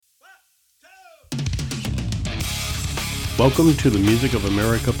Welcome to the Music of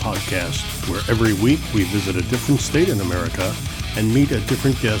America podcast, where every week we visit a different state in America and meet a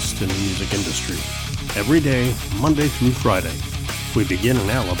different guest in the music industry. Every day, Monday through Friday. We begin in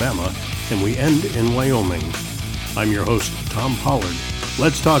Alabama and we end in Wyoming. I'm your host, Tom Pollard.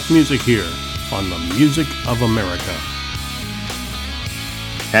 Let's talk music here on the Music of America.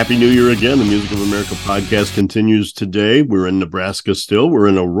 Happy New Year again. The Music of America podcast continues today. We're in Nebraska still. We're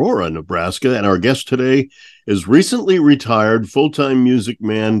in Aurora, Nebraska, and our guest today is recently retired full-time music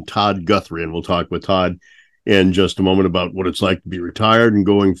man Todd Guthrie, and we'll talk with Todd in just a moment about what it's like to be retired and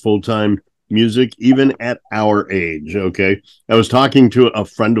going full-time music, even at our age, okay? I was talking to a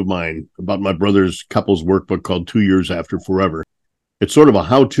friend of mine about my brother's couples workbook called 2 Years After Forever. It's sort of a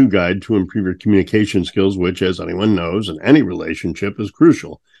how-to guide to improve your communication skills, which, as anyone knows, in any relationship is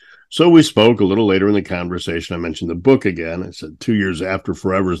crucial. So we spoke a little later in the conversation. I mentioned the book again. I said, 2 Years After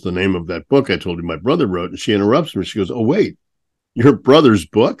Forever is the name of that book I told you my brother wrote. And she interrupts me. She goes, oh, wait, your brother's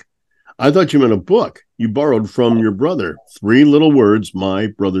book? I thought you meant a book you borrowed from your brother. 3 little words, my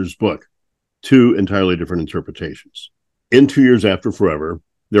brother's book. 2 entirely different interpretations. In 2 Years After Forever,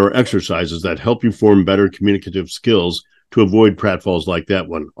 there are exercises that help you form better communicative skills to avoid pratfalls like that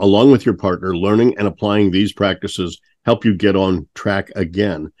one. Along with your partner, learning and applying these practices help you get on track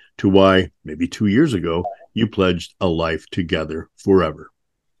again to why, maybe 2 years ago, you pledged a life together forever.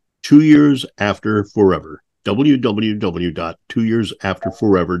 2 Years After Forever.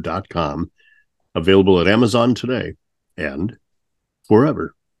 www.2yearsafterforever.com. Available at Amazon today and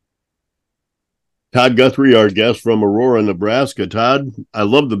forever. Todd Guthrie, our guest from Aurora, Nebraska. Todd, I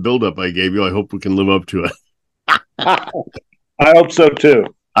love the buildup I gave you. I hope we can live up to it. I hope so, too.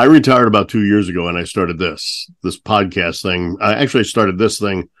 I retired about 2 years ago, and I started this podcast thing. I actually started this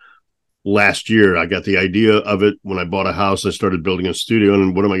thing last year. I got the idea of it when I bought a house. I started building a studio,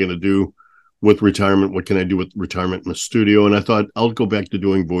 and what am I going to do with retirement? What can I do with retirement in a studio? And I thought I'll go back to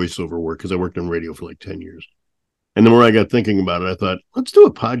doing voiceover work because I worked in radio for like 10 years. And then when I got thinking about it, I thought, let's do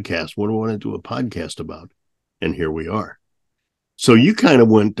a podcast. What do I want to do a podcast about? And here we are. So you kind of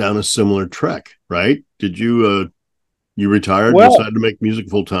went down a similar trek, right? Did you... You retired, decided to make music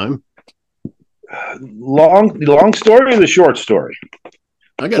full time? Long story or the short story?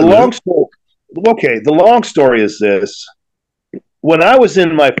 The long story is this. When I was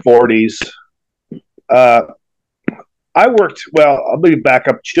in my 40s, I worked, let me back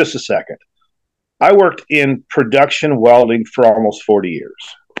up just a second. I worked in production welding for almost 40 years.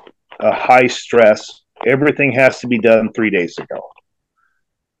 High stress. Everything has to be done 3 days ago.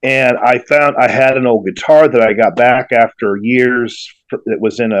 And I found I had an old guitar that I got back after years. It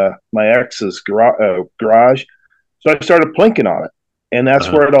was in my ex's garage. So I started plinking on it. And that's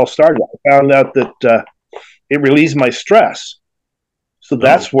where it all started. I found out that it relieved my stress. So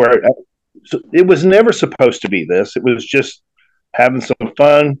that's where it was never supposed to be this. It was just having some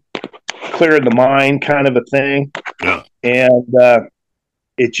fun, clearing the mind kind of a thing. Yeah. And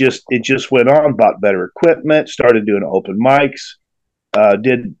it just went on, bought better equipment, started doing open mics.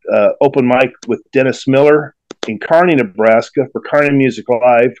 Did open mic with Dennis Miller in Kearney, Nebraska for Kearney Music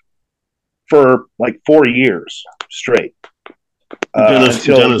Live for like 4 years straight.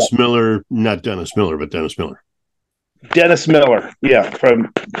 Dennis Miller, not Dennis Miller, but Dennis Miller. Dennis Miller,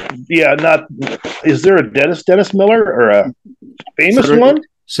 is there a Dennis Miller or a famous one?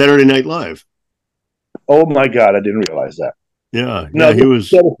 Saturday Night Live. Oh my God, I didn't realize that. Yeah, he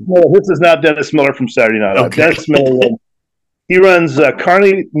was. This is not Dennis Miller from Saturday Night Live. Okay. Dennis Miller. He runs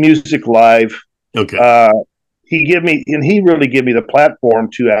Kearney Music Live. Okay. He really gave me the platform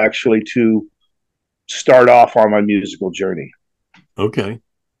to start off on my musical journey. Okay.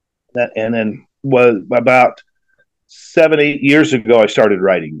 And then was about 7-8 years ago, I started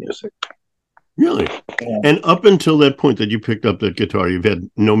writing music. Really? Yeah. And up until that point that you picked up the guitar, you've had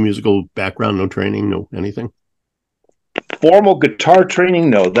no musical background, no training, no anything? Formal guitar training,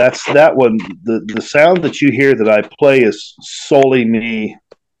 no. That's that one. The sound that you hear that I play is solely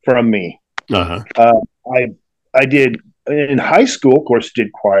from me. Uh-huh. I did in high school, of course,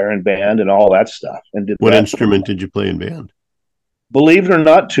 did choir and band and all that stuff. And what instrument did you play in band? Believe it or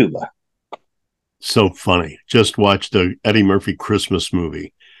not, tuba. So funny. Just watched the Eddie Murphy Christmas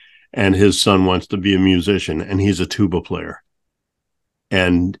movie, and his son wants to be a musician, and he's a tuba player.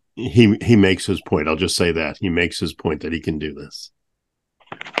 And he makes his point. I'll just say that. He makes his point that he can do this.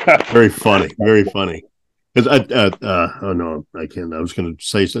 Very funny. Very funny. Because oh, no, I can't. I was going to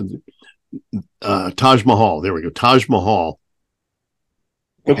say something. Taj Mahal. There we go. Taj Mahal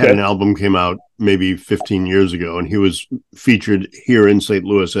had an album came out maybe 15 years ago, and he was featured here in St.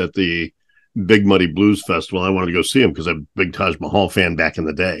 Louis at the Big Muddy Blues Festival. I wanted to go see him because I'm a big Taj Mahal fan back in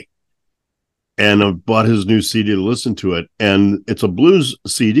the day. and I bought his new CD to listen to it. And it's a blues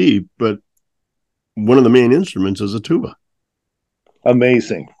CD, but one of the main instruments is a tuba.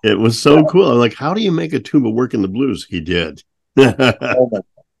 Amazing. It was so cool. I'm like, how do you make a tuba work in the blues? He did. Now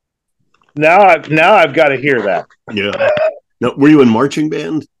I've got to hear that. Yeah. Now, were you in marching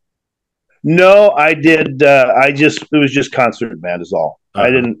band? No, I did. It was just concert band is all. I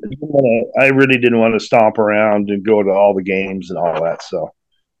really didn't want to stomp around and go to all the games and all that. So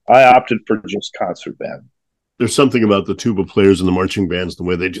I opted for just concert band. There's something about the tuba players in the marching bands, the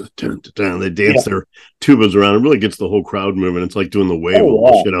way they just they dance their tubas around. It really gets the whole crowd moving. It's like doing the wave,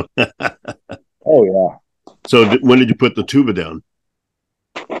 you know. Oh yeah. So when did you put the tuba down?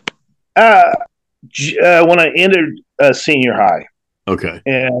 When I entered senior high. Okay.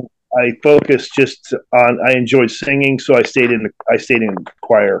 And I focused just on. I enjoyed singing, so I stayed in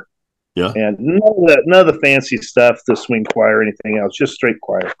choir. Yeah. And none of the fancy stuff, the swing choir, or anything else, just straight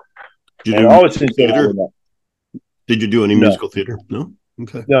choir. Did and I always enjoyed theater? Did you do any musical theater? No.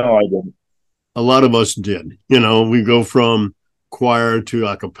 Okay. No, I didn't. A lot of us did. You know, we go from choir to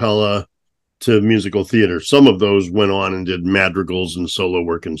a cappella to musical theater. Some of those went on and did madrigals and solo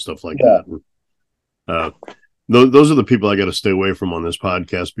work and stuff like that. Those are the people I got to stay away from on this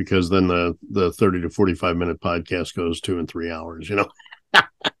podcast, because then the 30 to 45 minute podcast goes 2 and 3 hours, you know?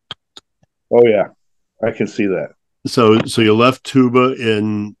 Oh yeah, I can see that. So you left tuba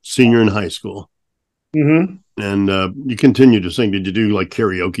in senior in high school. Mm-hmm. And you continue to sing. Did you do like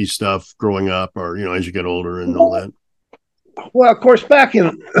karaoke stuff growing up, or, you know, as you get older and all that? Well, of course, back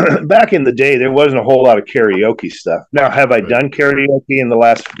in the day, there wasn't a whole lot of karaoke stuff. Now, have I done karaoke in the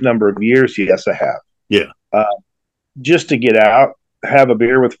last number of years? Yes, I have. Yeah. Just to get out, have a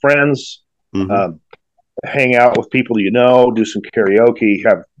beer with friends, hang out with people you know, do some karaoke,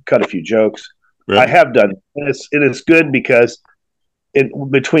 cut a few jokes. Right. I have done it. It is good because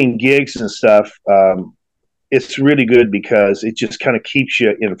between gigs and stuff, it's really good because it just kind of keeps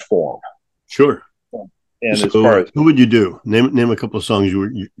you informed. Sure. And so as far as who would you do? Name a couple of songs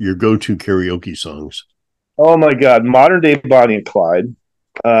your go-to karaoke songs. Oh my God, modern day Bonnie and Clyde,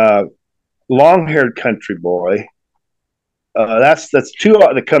 long-haired country boy. That's two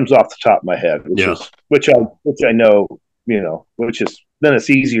that comes off the top of my head, which I know, you know, which is then it's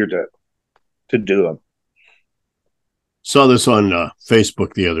easier to do them. Saw this on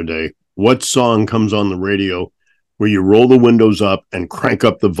Facebook the other day. What song comes on the radio where you roll the windows up and crank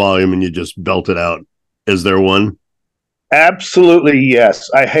up the volume and you just belt it out? Is there one? Absolutely, yes.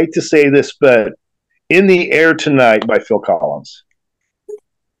 I hate to say this, but In the Air Tonight by Phil Collins.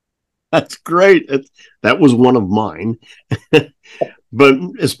 That's great. That was one of mine. But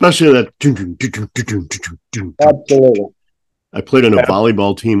especially that. Absolutely. I played on a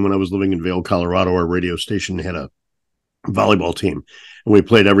volleyball team when I was living in Vail, Colorado. Our radio station had a volleyball team, and we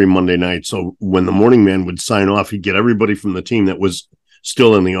played every Monday night. So when the morning man would sign off, he'd get everybody from the team that was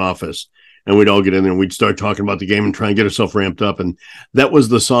still in the office, and we'd all get in there and we'd start talking about the game and try and get ourselves ramped up. And that was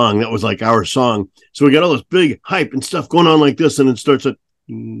the song. That was like our song. So we got all this big hype and stuff going on like this, and it starts at,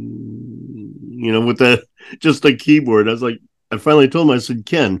 you know, with just the keyboard. I finally told him, I said,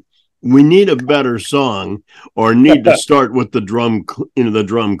 Ken, we need a better song, or need to start with the drum, the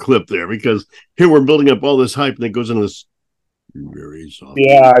drum clip there, because here we're building up all this hype and it goes into this very soft.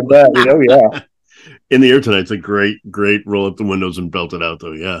 Yeah, I bet. Oh yeah. In the Air Tonight's a great roll up the windows and belt it out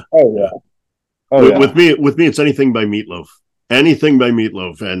though. Yeah. Oh yeah. With me, it's anything by Meatloaf. Anything by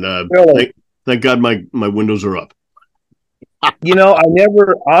Meatloaf, and really? thank God my windows are up. You know, I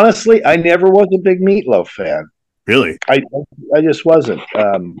never was a big Meatloaf fan. Really? I just wasn't.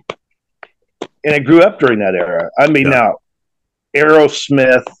 And I grew up during that era. I mean, now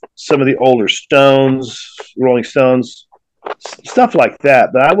Aerosmith, some of the older Stones, Rolling Stones, stuff like that.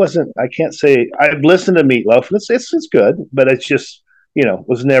 But I can't say I've listened to Meatloaf. It's good, but it's just, you know,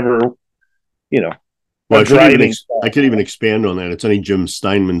 was never, you know. Well, I could even expand on that. It's any Jim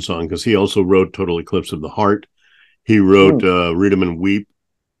Steinman song, because he also wrote Total Eclipse of the Heart. He wrote Read 'Em and Weep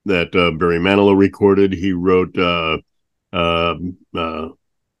that Barry Manilow recorded. He wrote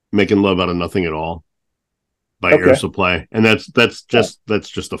Making Love Out of Nothing at All by Air Supply. And that's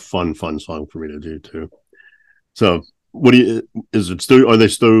just a fun song for me to do too. So are they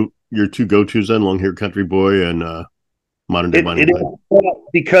still your two go-tos then, Long Hair Country Boy and Modern Day Bonnie and Clyde?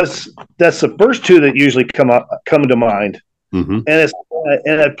 Because that's the first two that usually come to mind. Mm-hmm.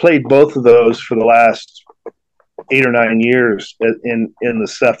 And I've played both of those for the last 8 or 9 years in the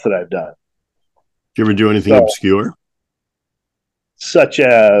stuff that I've done. Did you ever do anything obscure? Such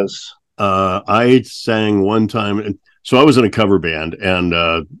as? I sang one time. So I was in a cover band,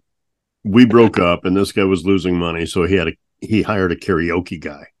 and we broke up, and this guy was losing money. So he hired a karaoke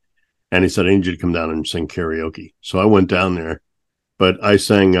guy. And he said, I need you to come down and sing karaoke. So I went down there, but I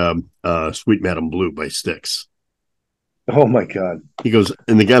sang Sweet Madam Blue by Styx. Oh my God. He goes,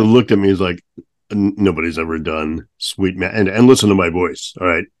 and the guy looked at me, he's like, nobody's ever done Sweet Madam, and listen to my voice, all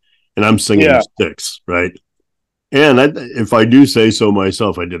right? And I'm singing Styx, right? And if I do say so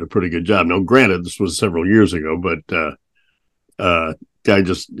myself, I did a pretty good job. Now, granted, this was several years ago, but guy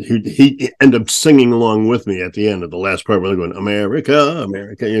just he ended up singing along with me at the end of the last part where they're going America,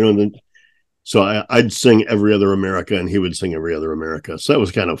 America, so I'd sing Every Other America and he would sing Every Other America. So that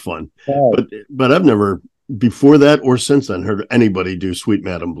was kind of fun. Oh. But I've never before that or since then heard anybody do Sweet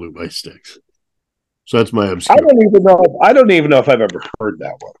Madam Blue by Styx. So that's my obscure. I don't even know if I've ever heard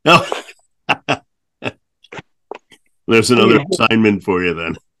that one. Oh. There's another assignment for you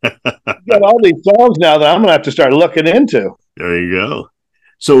then. You got all these songs now that I'm going to have to start looking into. There you go.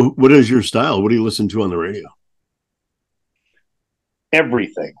 So what is your style? What do you listen to on the radio?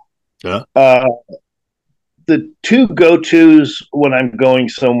 Everything. Yeah. The two go-tos when I'm going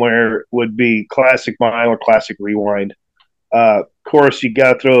somewhere would be Classic Mile or Classic Rewind. Of course, you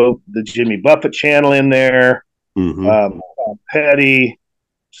got to throw the Jimmy Buffett channel in there, Petty,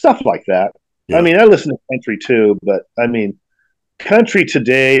 stuff like that. Yeah. I mean, I listen to country too, but I mean, country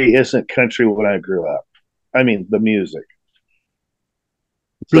today isn't country when I grew up. I mean, the music.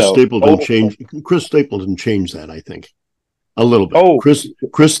 Chris Stapleton changed that, I think, a little bit. Oh, Chris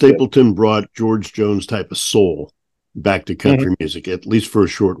Stapleton brought George Jones type of soul back to country music, at least for a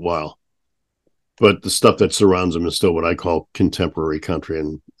short while. But the stuff that surrounds him is still what I call contemporary country,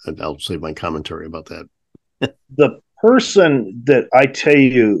 and I'll save my commentary about that. The person that I tell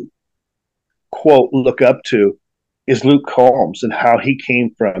you, quote, look up to is Luke Combs and how he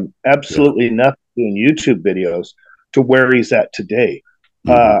came from absolutely nothing in YouTube videos to where he's at today.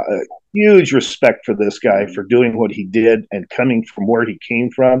 Huge respect for this guy for doing what he did and coming from where he came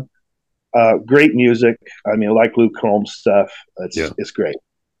from. Great music. I mean, I like Luke Combs stuff. It's great.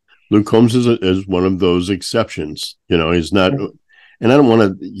 Luke Combs is one of those exceptions. He's not, and I don't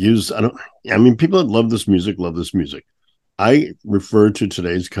want to use, I mean, people that love this music. I refer to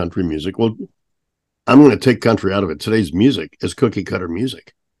today's country music. Well, I'm going to take country out of it. Today's music is cookie cutter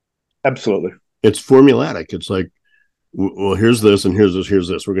music. Absolutely. It's formulaic. It's like, well, here's this and here's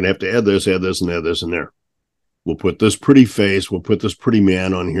this. We're going to have to add this and add this in there. We'll put this pretty face. We'll put this pretty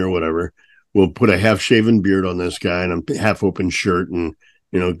man on here, whatever. We'll put a half-shaven beard on this guy and a half-open shirt and,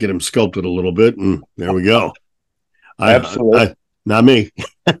 get him sculpted a little bit. And there we go. Absolutely. Not me.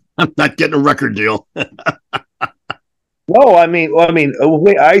 I'm not getting a record deal. No, I mean, the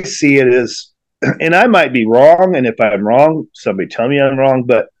way I see it is, and I might be wrong, and if I'm wrong, somebody tell me I'm wrong,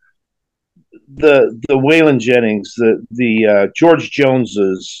 but the Waylon Jennings, the George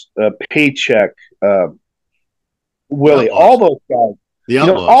Joneses, Paycheck, Willie, all those guys,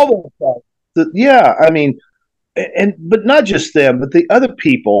 all those guys. I mean, but not just them, but the other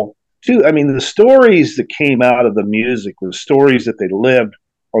people too. I mean, the stories that came out of the music were stories that they lived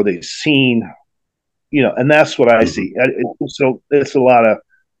or they've seen, and that's what I see. So it's a lot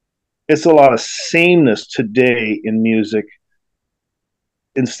of sameness today in music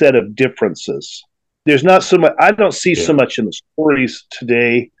instead of differences. There's not so much. I don't see so much in the stories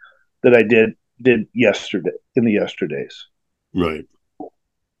today that I did yesterday in the yesterdays. Right.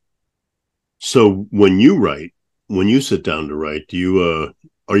 So when you sit down to write, do you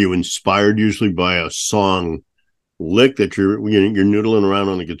are you inspired usually by a song lick that you're noodling around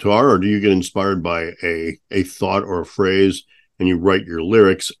on the guitar, or do you get inspired by a thought or a phrase and you write your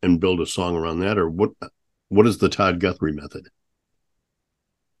lyrics and build a song around that, or what is the Todd Guthrie method?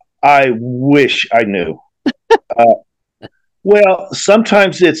 I wish I knew. Well,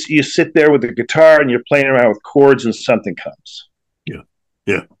 sometimes it's you sit there with the guitar and you're playing around with chords and something comes.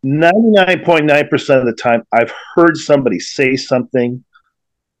 Yeah. 99.9% of the time, I've heard somebody say something,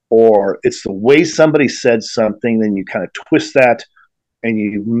 or it's the way somebody said something, then you kind of twist that and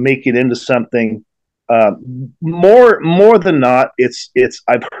you make it into something. More than not, it's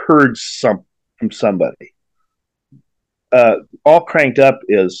I've heard from somebody. All Cranked Up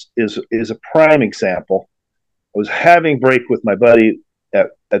is a prime example. I was having break with my buddy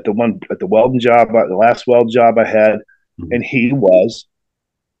at the welding job, the last weld job I had, and he was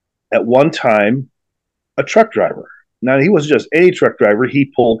at one time a truck driver. Now, he wasn't just any truck driver;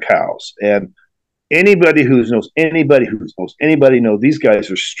 he pulled cows. And anybody who knows anybody knows these guys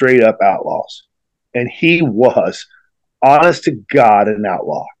are straight up outlaws. And he was, honest to God, an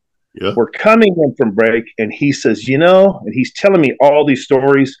outlaw. Yeah. We're coming in from break, and he says, and he's telling me all these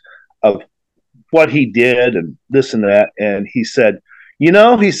stories of what he did and this and that. And he said,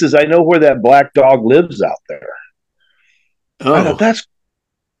 he says, I know where that black dog lives out there. Oh. I thought,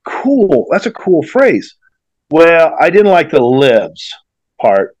 cool. That's a cool phrase. Well, I didn't like the lives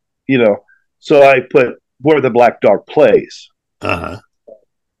part, so I put where the black dog plays. Uh-huh.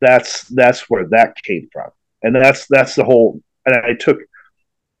 That's where that came from, and that's the whole. And I took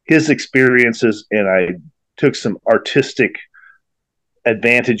his experiences and I took some artistic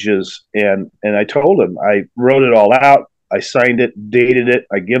advantages, and I told him, I wrote it all out. I signed it, dated it.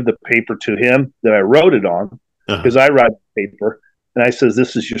 I give the paper to him that I wrote it on, because I write the paper. And I says,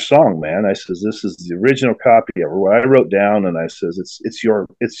 "This is your song, man." I says, "This is the original copy of what I wrote down." And I says, "It's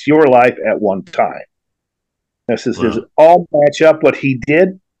your life at one time." I says, "Does it all match up what he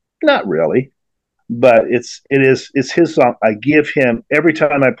did? Not really, but it's his song. I give him, every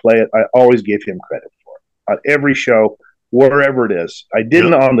time I play it, I always give him credit for it on every show, wherever it is. I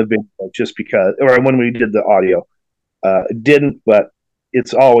didn't on the video just because, or when we did the audio, didn't. But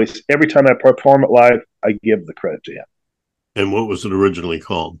it's always, every time I perform it live, I give the credit to him." And what was it originally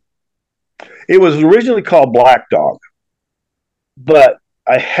called? It was originally called Black Dog, but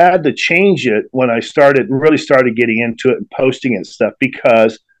I had to change it when I really started getting into it and posting and stuff,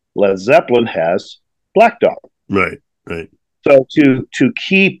 because Led Zeppelin has Black Dog. Right. So to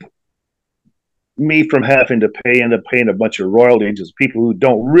keep me from having to end up paying a bunch of royalties to people who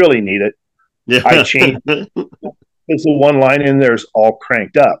don't really need it, I changed it. There's the one line in there is all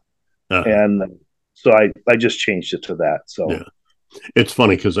cranked up. And so I just changed it to that. So it's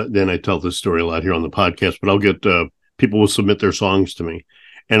funny because then I tell this story a lot here on the podcast, but I'll get people will submit their songs to me,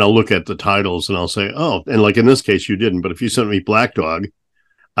 and I'll look at the titles and I'll say, "Oh," and like in this case you didn't, but if you sent me Black Dog,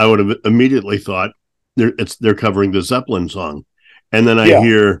 I would have immediately thought they're covering the Zeppelin song, and then I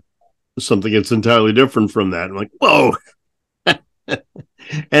hear something that's entirely different from that. I'm like, whoa.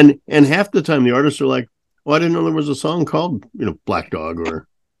 and half the time the artists are like, "Well, I didn't know there was a song called Black Dog, or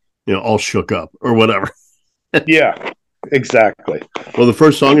All Shook Up, or whatever." Yeah, exactly. Well, the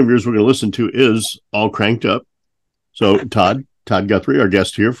first song of yours we're going to listen to is All Cranked Up. So Todd Guthrie, our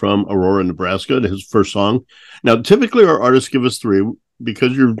guest here from Aurora, Nebraska, his first song. Now, typically our artists give us 3.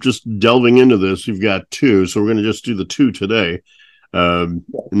 Because you're just delving into this, you've got 2. So we're going to just do the 2 today. And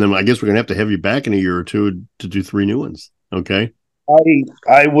then I guess we're going to have you back in a year or 2 to do 3 new ones. Okay.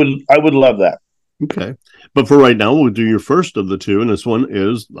 I would love that. Okay. But for right now, we'll do your first of the 2. And this one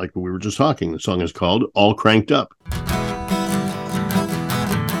is, like we were just talking, the song is called All Cranked Up.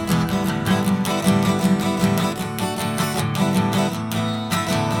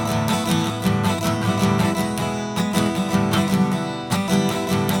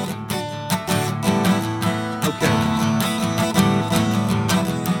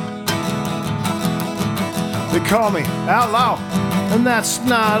 They call me outlaw, and that's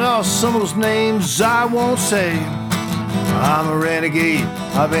not all. Some of those names I won't say. I'm a renegade.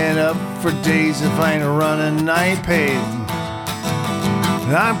 I've been up for days. If I ain't running, I ain't paid.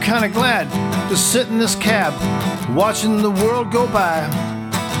 And I'm kinda glad to sit in this cab, watching the world go by.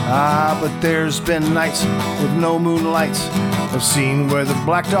 But there's been nights with no moonlights. I've seen where the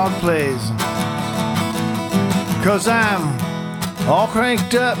black dog plays. 'Cause I'm all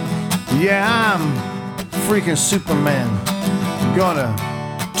cranked up. Yeah, I'm freaking Superman. Gonna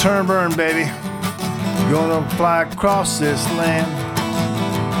turn burn, baby. Gonna fly across this land.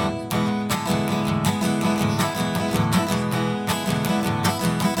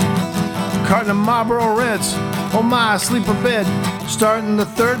 Carton of Marlboro Reds on my sleeper bed, starting the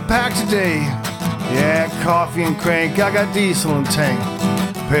 3rd pack today. Yeah, coffee and crank, I got diesel in tank,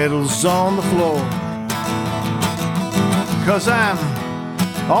 pedals on the floor. 'Cause I'm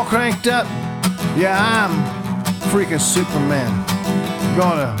all cranked up. Yeah, I'm freaking Superman.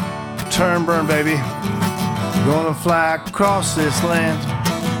 Gonna turn burn, baby. Gonna fly across this land.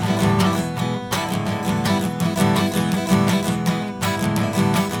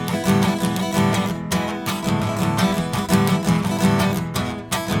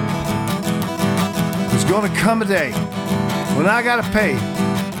 There's gonna come a day when I gotta pay.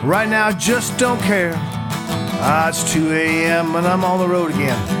 Right now, I just don't care. It's 2 a.m. and I'm on the road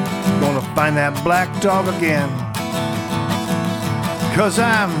again. Gonna find that black dog again. 'Cause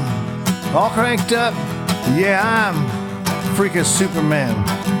I'm all cranked up. Yeah, I'm freaking Superman.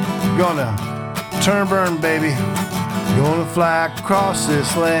 Gonna turn burn, baby. Gonna fly across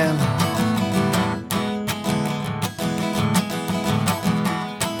this land.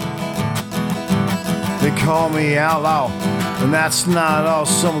 They call me outlaw, and that's not all.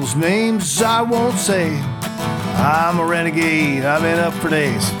 Some of those names I won't say. I'm a renegade. I've been up for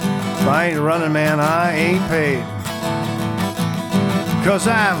days. If I ain't running, man, I ain't paid. 'Cause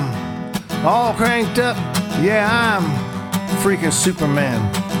I'm all cranked up. Yeah, I'm freaking Superman.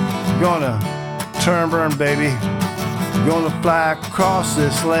 Gonna turn burn, baby. gonna fly across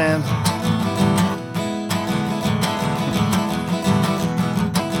this land.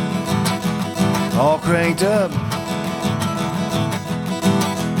 All cranked up.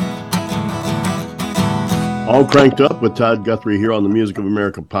 All Cranked Up with Todd Guthrie here on the Music of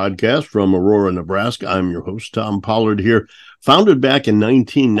America podcast from Aurora, Nebraska. I'm your host, Tom Pollard here. Founded back in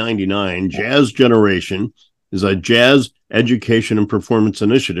 1999, Jazz Generation is a jazz education and performance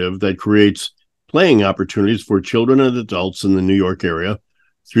initiative that creates playing opportunities for children and adults in the New York area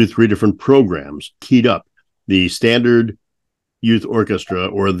through 3 different programs. Keyed Up, the Standard Youth Orchestra,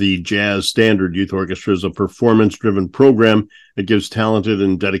 or the Jazz Standard Youth Orchestra, is a performance-driven program that gives talented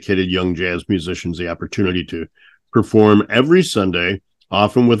and dedicated young jazz musicians the opportunity to perform every Sunday,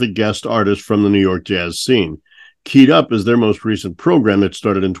 often with a guest artist from the New York jazz scene. Keyed Up is their most recent program that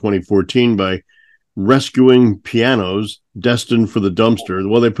started in 2014 by rescuing pianos destined for the dumpster.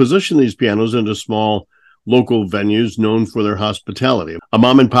 Well, they position these pianos into small local venues known for their hospitality. A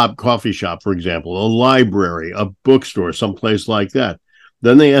mom and pop coffee shop, for example, a library, a bookstore, someplace like that.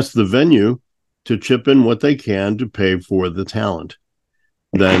 Then they ask the venue to chip in what they can to pay for the talent.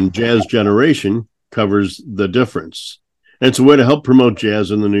 Then Jazz Generation covers the difference. And it's a way to help promote jazz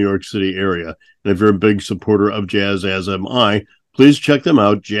in the New York City area. And if you're a big supporter of jazz, as am I, please check them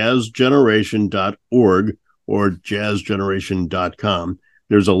out, jazzgeneration.org or jazzgeneration.com.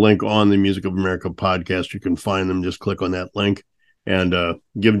 There's a link on the Music of America podcast. You can find them. Just click on that link and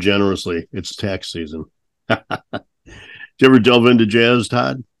give generously. It's tax season. Did you ever delve into jazz,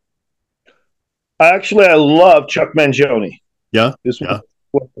 Todd? Actually, I love Chuck Mangione. Yeah? This one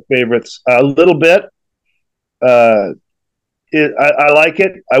of the favorites. A little bit. I like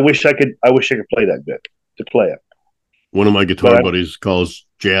it. I wish I could play that bit, to play it. One of my guitar buddies calls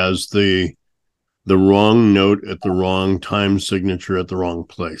jazz the wrong note at the wrong time signature at the wrong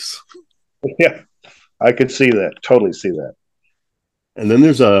place. Yeah, I could see that. Totally see that. And then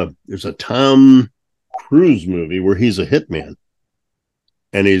there's a Tom Cruise movie where he's a hitman,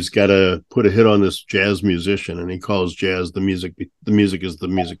 and he's got to put a hit on this jazz musician, and he calls jazz the music. The music is the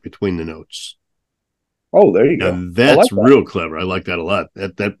music between the notes. Oh, there you go. And that's real clever. I like that a lot.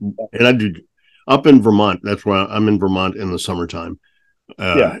 And I do up in Vermont. That's where I'm in Vermont in the summertime.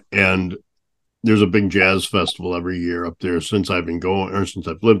 And there's a big jazz festival every year up there. Since I've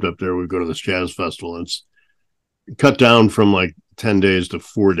lived up there, we go to this jazz festival. And it's cut down from like 10 days to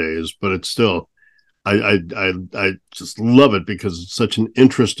 4 days, but it's still, I just love it because it's such an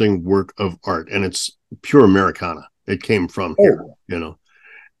interesting work of art, and it's pure Americana. It came from here, you know.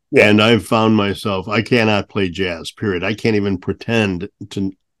 Yeah. And I've found myself, I cannot play jazz, period. I can't even pretend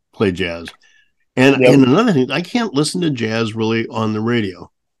to play jazz. And another thing, I can't listen to jazz really on the radio.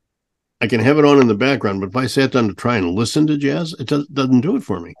 I can have it on in the background, but if I sat down to try and listen to jazz, it doesn't do it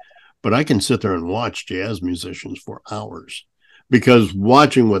for me. But I can sit there and watch jazz musicians for hours, because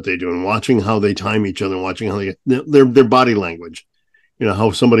watching what they do and watching how they time each other, watching how their body language, you know,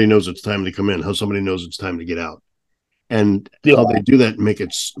 how somebody knows it's time to come in, how somebody knows it's time to get out, and how they do that and make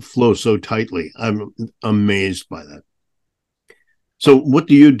it flow so tightly. I'm amazed by that. So what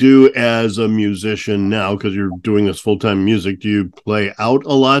do you do as a musician now? Because you're doing this full-time music. Do you play out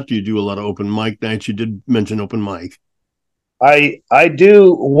a lot? Do you do a lot of open mic nights? You did mention open mic. I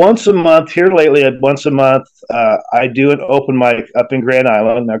do once a month here lately. Once a month, I do an open mic up in Grand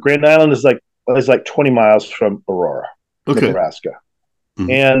Island. Now, Grand Island is like 20 miles from Aurora, Nebraska. Mm-hmm.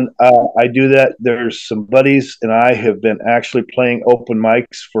 And I do that. There's some buddies and I have been actually playing open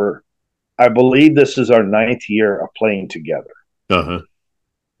mics for, I believe this is our 9th year of playing together. Uh-huh.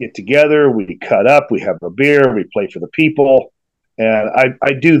 Get together, we cut up, we have a beer, we play for the people, and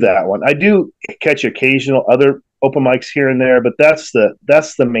I do that one. I do catch occasional other open mics here and there, but that's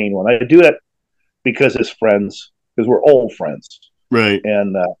the main one. I do it because it's friends, because we're old friends, right?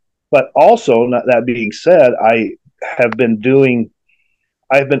 And but also, not that being said, I've been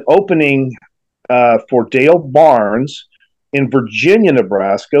opening for Dale Barnes in Virginia,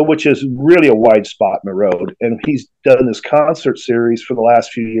 Nebraska, which is really a wide spot in the road. And he's done this concert series for the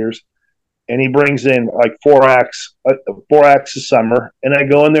last few years. And he brings in like 4 acts a summer. And I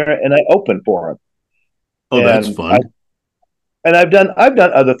go in there and I open for him. Oh, and that's fun. I've done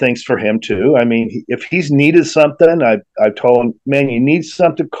other things for him too. I mean, if he's needed something, I've told him, man, you need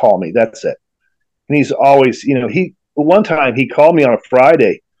something, call me. That's it. And he's always, you know, one time he called me on a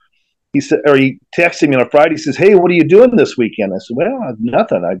Friday. He said, or he texted me on a Friday. He says, "Hey, what are you doing this weekend?" I said, "Well,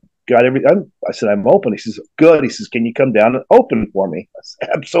 nothing. I got I said, "I'm open." He says, "Good." He says, "Can you come down and open for me?" I said,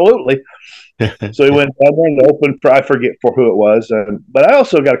 "Absolutely." So he went down and opened for, I forget for who it was. But I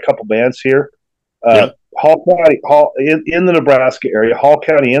also got a couple bands here. Hall County, in the Nebraska area, Hall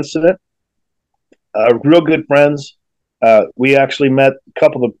County Incident. Real good friends. We actually met a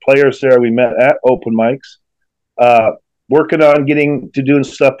couple of players there. We met at open mics, working on getting to doing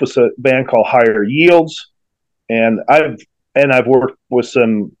stuff with a band called Higher Yields. And I've worked with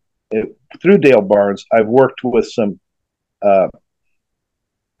some through Dale Barnes. I've worked with some,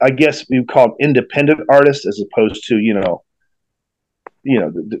 I guess we call them independent artists as opposed to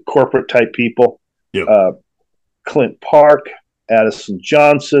the corporate type people. Yep. Clint Park, Addison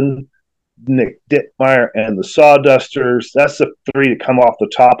Johnson, Nick Dittmeyer, and the Sawdusters. That's the three that come off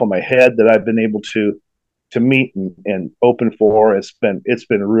the top of my head that I've been able to meet and open for. It's been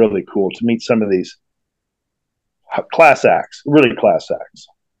really cool to meet some of these class acts, really class acts.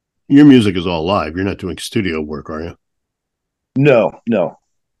 Your music is all live. You're not doing studio work, are you? No.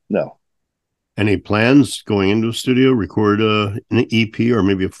 Any plans going into a studio, record an EP or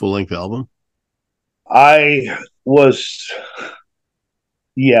maybe a full-length album?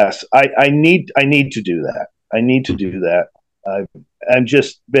 Yes, I need to do that. I need to do that. I've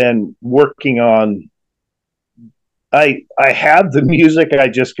just been working on. I have the music. I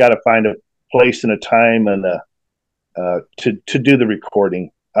just got to find a place and a time and to do the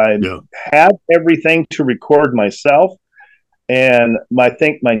recording. I have everything to record myself, and I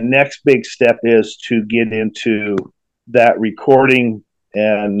think my next big step is to get into that recording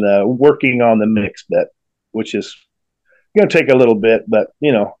and working on the mix bit, which is going to take a little bit, but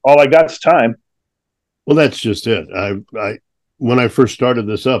all I got is time. Well, that's just it. I when I first started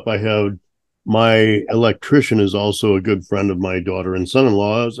this up, I had my electrician is also a good friend of my daughter and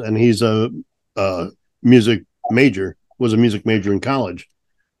son-in-law's, and he's a music major, was a music major in college.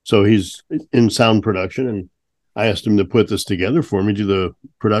 So he's in sound production, and I asked him to put this together for me, do the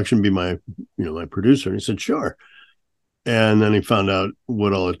production, be my producer. And he said, sure. And then he found out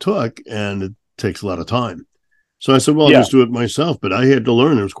what all it took, and it takes a lot of time. So I said, well, I'll just do it myself. But I had to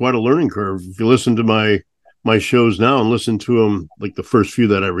learn. It was quite a learning curve. If you listen to my shows now and listen to them, like the first few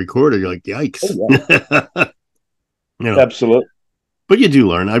that I recorded, you're like, yikes. Oh, yeah. Absolutely. But you do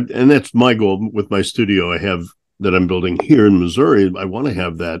learn. And that's my goal with my studio I have that I'm building here in Missouri. I want to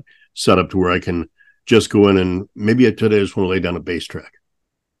have that set up to where I can just go in and maybe today I just want to lay down a bass track,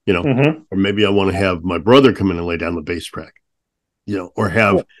 or maybe I want to have my brother come in and lay down the bass track, or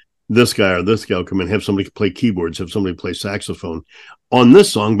have this guy or this gal come in, have somebody play keyboards, have somebody play saxophone on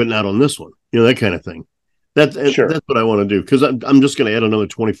this song, but not on this one, that kind of thing. That's what I want to do, because I'm just going to add another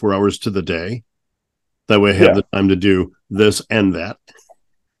 24 hours to the day. That way I have the time to do this and that.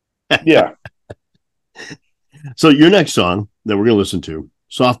 Yeah. So your next song that we're going to listen to,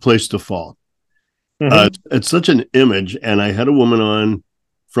 Soft Place to Fall. It's such an image, and I had a woman on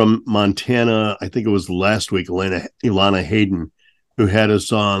from Montana, I think it was last week, Ilana Hayden, who had a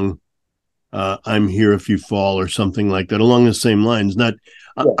song, I'm Here If You Fall, or something like that, along the same lines.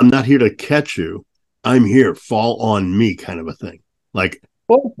 I'm not here to catch you. I'm here, fall on me, kind of a thing. Like,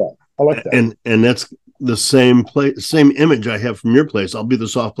 I like that. And that's the same image I have from your place. I'll be the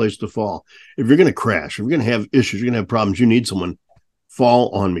soft place to fall. If you're going to crash, if you're going to have issues, you're going to have problems, you need someone. Fall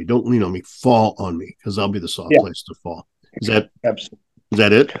on me. Don't lean on me. Fall on me, because I'll be the soft place to fall. Is that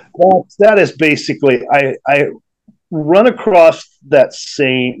it? Well, that is basically. I run across that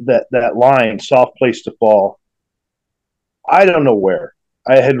line, soft place to fall. I don't know where.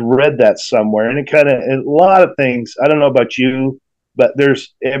 I had read that somewhere, and a lot of things. I don't know about you, but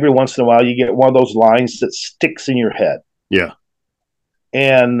there's every once in a while you get one of those lines that sticks in your head. Yeah.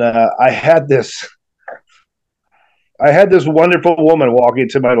 And I had this wonderful woman walk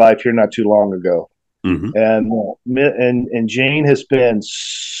into my life here not too long ago, and Jane has been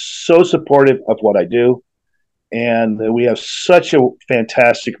so supportive of what I do, and we have such a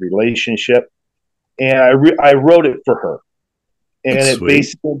fantastic relationship. And I wrote it for her, and That's it sweet.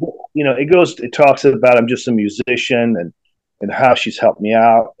 Basically, it talks about I'm just a musician and how she's helped me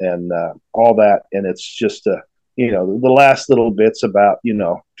out and all that, and it's just the last little bits about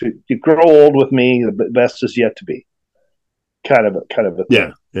to grow old with me, the best is yet to be. Kind of a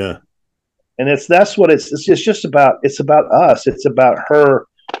thing. Yeah. And that's what it's just about. It's about us. It's about her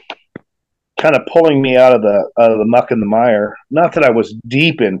kind of pulling me out of the muck and the mire. Not that I was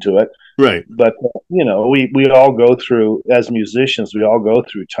deep into it, right? But we all go through, as musicians, we all go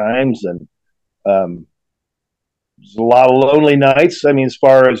through times, and there's a lot of lonely nights. I mean, as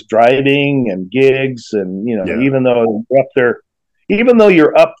far as driving and gigs, and even though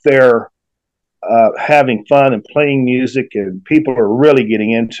you're up there. Having fun and playing music, and people are really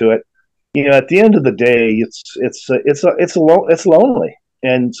getting into it. At the end of the day, it's lonely,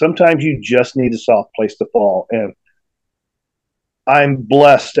 and sometimes you just need a soft place to fall. And I'm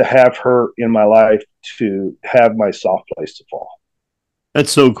blessed to have her in my life to have my soft place to fall.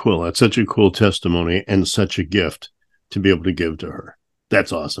 That's so cool. That's such a cool testimony and such a gift. to be able to give to her.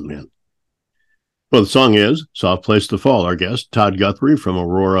 That's awesome, man. Well, the song is Soft Place to Fall. Our guest, Todd Guthrie from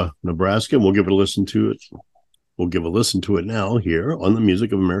Aurora, Nebraska. We'll give it a listen to it. We'll give a listen to it now here on the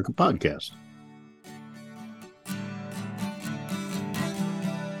Music of America podcast.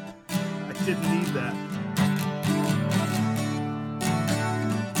 I didn't need that.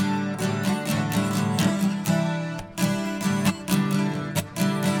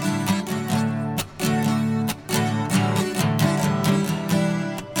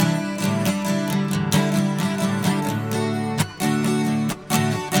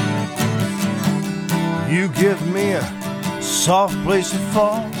 You give me a soft place to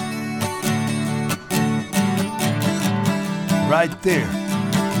fall. Right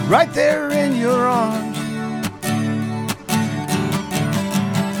there in your arms.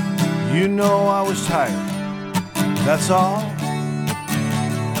 You know I was tired, that's all.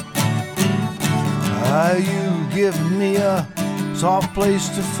 You give me a soft place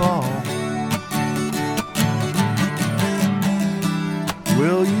to fall.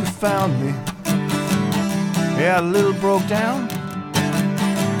 Well, you found me. Yeah, a little broke down.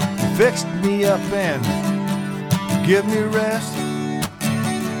 You fixed me up and give me rest.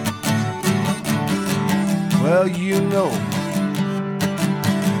 Well, you know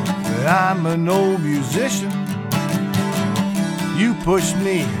that I'm an old musician. You push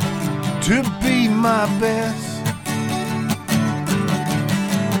me to be my best.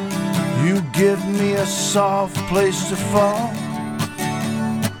 You give me a soft place to fall.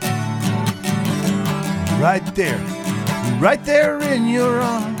 Right there in your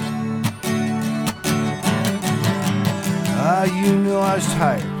arms. You knew I was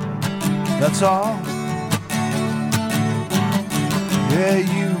tired, that's all. Yeah,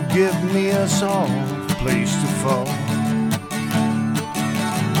 you give me a soft place to fall.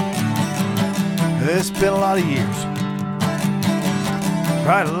 It's been a lot of years,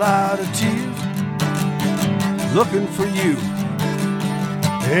 cried a lot of tears, looking for you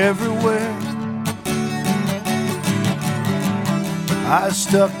everywhere. I was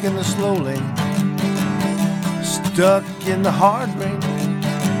stuck in the slow lane, stuck in the hard rain.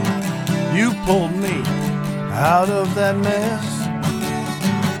 You pulled me out of that mess.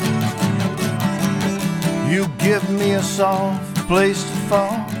 You give me a soft place to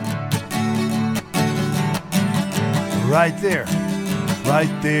fall. Right there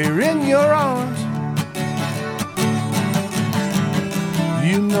in your arms.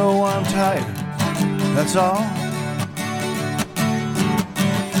 You know I'm tired, that's all.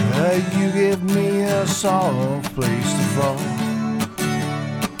 You give me a soft place to fall.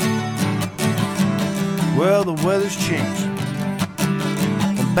 Well, the weather's changed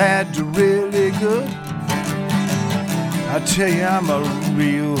from bad to really good. I tell you, I'm a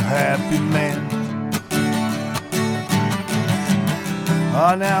real happy man.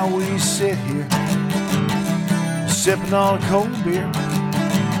 Now we sit here sipping on a cold beer,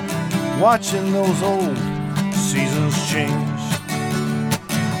 watching those old seasons change.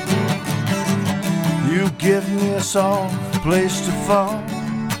 You give me a soft place to fall.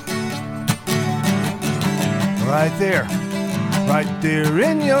 Right there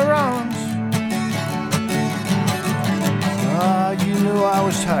in your arms. You knew I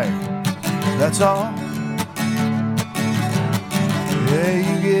was tired, that's all. Yeah,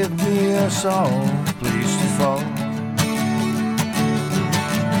 you give me a soft place to fall.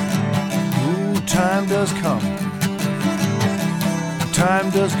 Ooh, time does come, time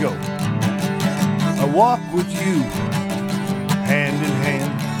does go. I walk with you, hand in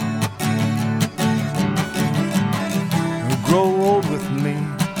hand. You'll grow old with me,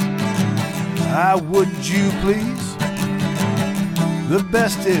 would you please? The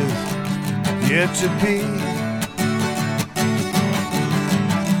best is yet to be.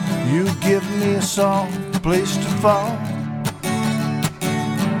 You give me a soft place to fall.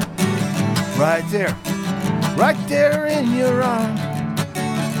 Right there in your arms.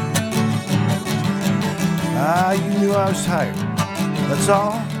 You knew I was tired, that's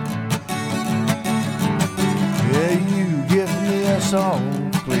all. Yeah, you give me a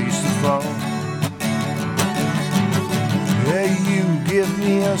soft place to fall. Yeah, you give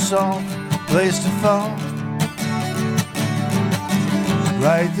me a soft place to fall.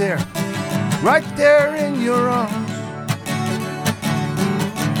 Right there in your arms.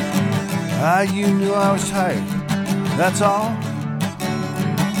 You knew I was tired, that's all.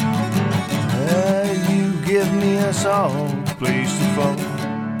 You give me a soft place to fall.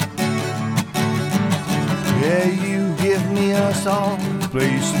 Yeah, you give me a soft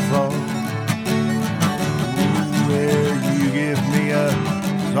place to fall. Yeah, you give me a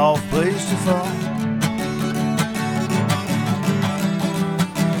soft place to fall.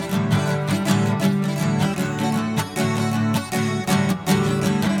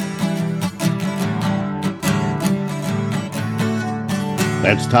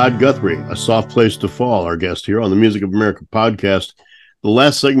 That's Todd Guthrie, A Soft Place to Fall, our guest here on the Music of America podcast. The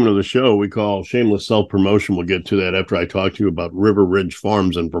last segment of the show we call Shameless Self-Promotion. We'll get to that after I talk to you about River Ridge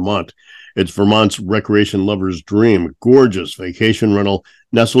Farms in Vermont. It's Vermont's recreation lover's dream, gorgeous vacation rental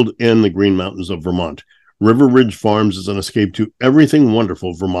nestled in the Green Mountains of Vermont. River Ridge Farms is an escape to everything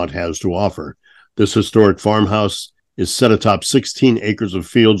wonderful Vermont has to offer. This historic farmhouse is set atop 16 acres of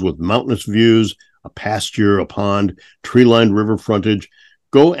fields with mountainous views, a pasture, a pond, tree-lined river frontage.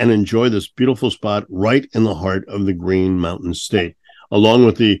 Go and enjoy this beautiful spot right in the heart of the Green Mountain State, along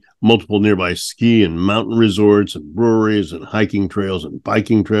with the multiple nearby ski and mountain resorts and breweries and hiking trails and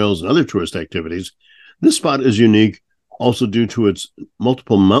biking trails and other tourist activities. This spot is unique also due to its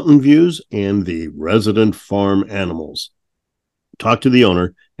multiple mountain views and the resident farm animals. Talk to the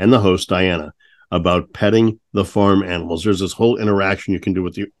owner and the host, Diana, about petting the farm animals. There's this whole interaction you can do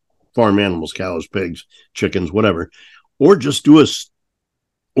with the farm animals, cows, pigs, chickens, whatever, or just do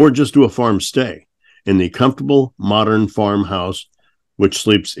a farm stay in the comfortable modern farmhouse, which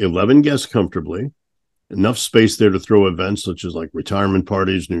sleeps 11 guests comfortably, enough space there to throw events such as like retirement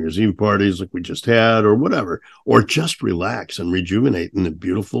parties, New Year's Eve parties like we just had, or whatever, or just relax and rejuvenate in the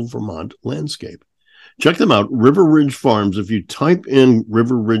beautiful Vermont landscape. Check them out, River Ridge Farms. If you type in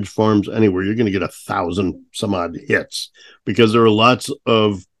River Ridge Farms anywhere, you're going to get 1,000 some odd hits, because there are lots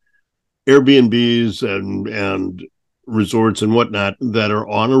of Airbnbs and resorts and whatnot that are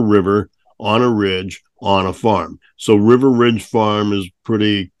on a river, on a ridge, on a farm. So River Ridge Farm is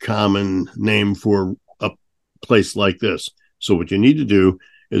pretty common name for a place like this. So what you need to do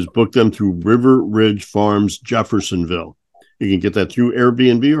is book them through River Ridge Farms Jeffersonville. You can get that through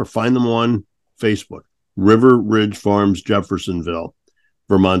Airbnb or find them on Facebook. River Ridge Farms Jeffersonville,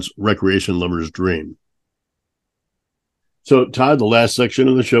 Vermont's recreation lover's dream. So Todd, the last section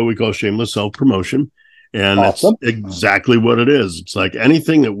of the show we call Shameless Self-Promotion. And awesome. That's exactly what it is. It's like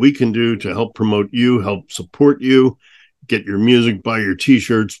anything that we can do to help promote you, help support you, get your music, buy your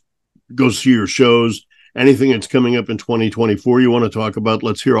T-shirts, go see your shows, anything that's coming up in 2024 you want to talk about.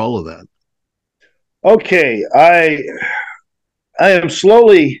 Let's hear all of that. Okay. I am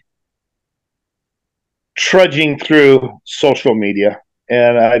slowly trudging through social media,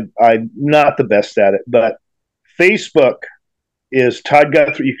 and I'm not the best at it, but Facebook is Todd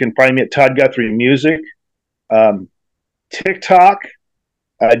Guthrie. You can find me at Todd Guthrie Music. TikTok,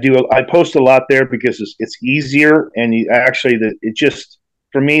 I post a lot there because it's easier, and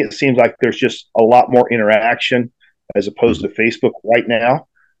for me it seems like there's just a lot more interaction as opposed to Facebook right now.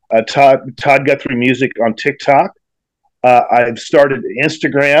 Todd Guthrie Music on TikTok. I've started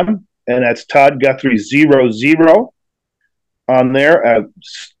Instagram, and that's Todd Guthrie 00 on there.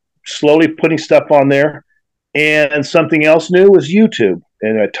 Slowly putting stuff on there, and something else new is YouTube.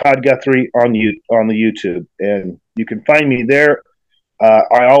 And Todd Guthrie on the YouTube, and you can find me there.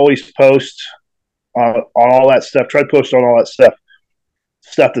 I always post on all that stuff. Try to post on all that stuff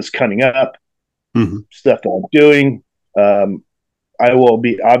that's coming up, stuff that I'm doing. I will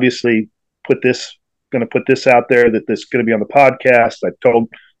be obviously going to put this out there that this is going to be on the podcast. I've told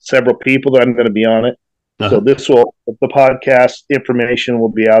several people that I'm going to be on it, so the podcast information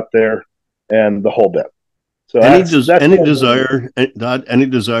will be out there and the whole bit. So any desire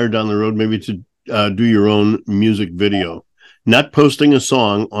down the road maybe to do your own music video, not posting a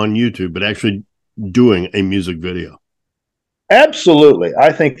song on YouTube, but actually doing a music video? Absolutely.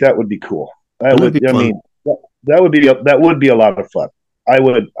 I think that would be cool. That would be a lot of fun. I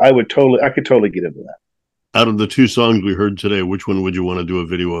could totally get into that. Out of the two songs we heard today, which one would you want to do a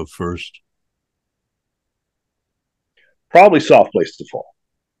video of first? Probably Soft Place to Fall.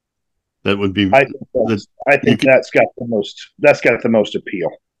 That would be. I think that's got the most appeal.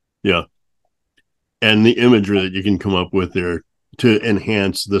 Yeah, and the imagery that you can come up with there to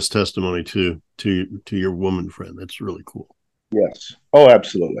enhance this testimony to your woman friend. That's really cool. Yes. Oh,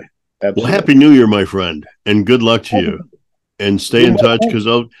 absolutely. Well, Happy New Year, my friend, and good luck to you. And stay in touch, because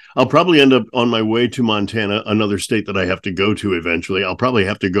I'll probably end up on my way to Montana, another state that I have to go to eventually. I'll probably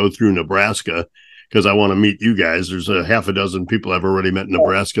have to go through Nebraska, because I want to meet you guys. There's a half a dozen people I've already met in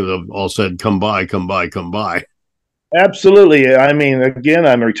Nebraska that have all said, come by, come by, come by. Absolutely. I mean, again,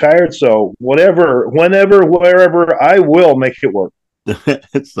 I'm retired, so whenever, wherever, I will make it work.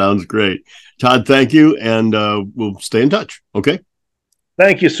 It sounds great. Todd, thank you, and we'll stay in touch, okay?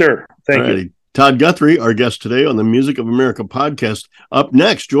 Thank you, sir. Thank you. Todd Guthrie, our guest today on the Music of America podcast. Up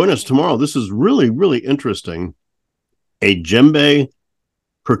next, join us tomorrow. This is really, really interesting. A djembe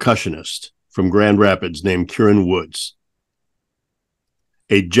percussionist from Grand Rapids named Kieran Woods.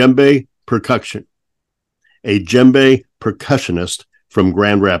 A djembe percussionist from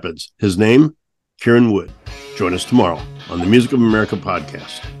Grand Rapids. His name, Kieran Wood. Join us tomorrow on the Music of America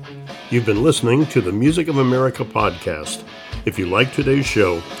podcast. You've been listening to the Music of America podcast. If you like today's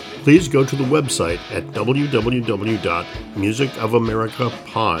show, please go to the website at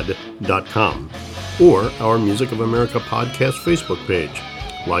www.musicofamericapod.com or our Music of America podcast Facebook page.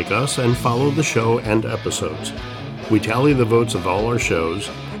 Like us and follow the show and episodes. We tally the votes of all our shows,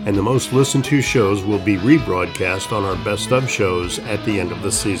 and the most listened to shows will be rebroadcast on our best of shows at the end of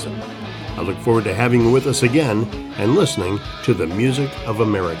the season. I look forward to having you with us again and listening to the Music of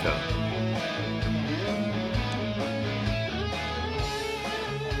America.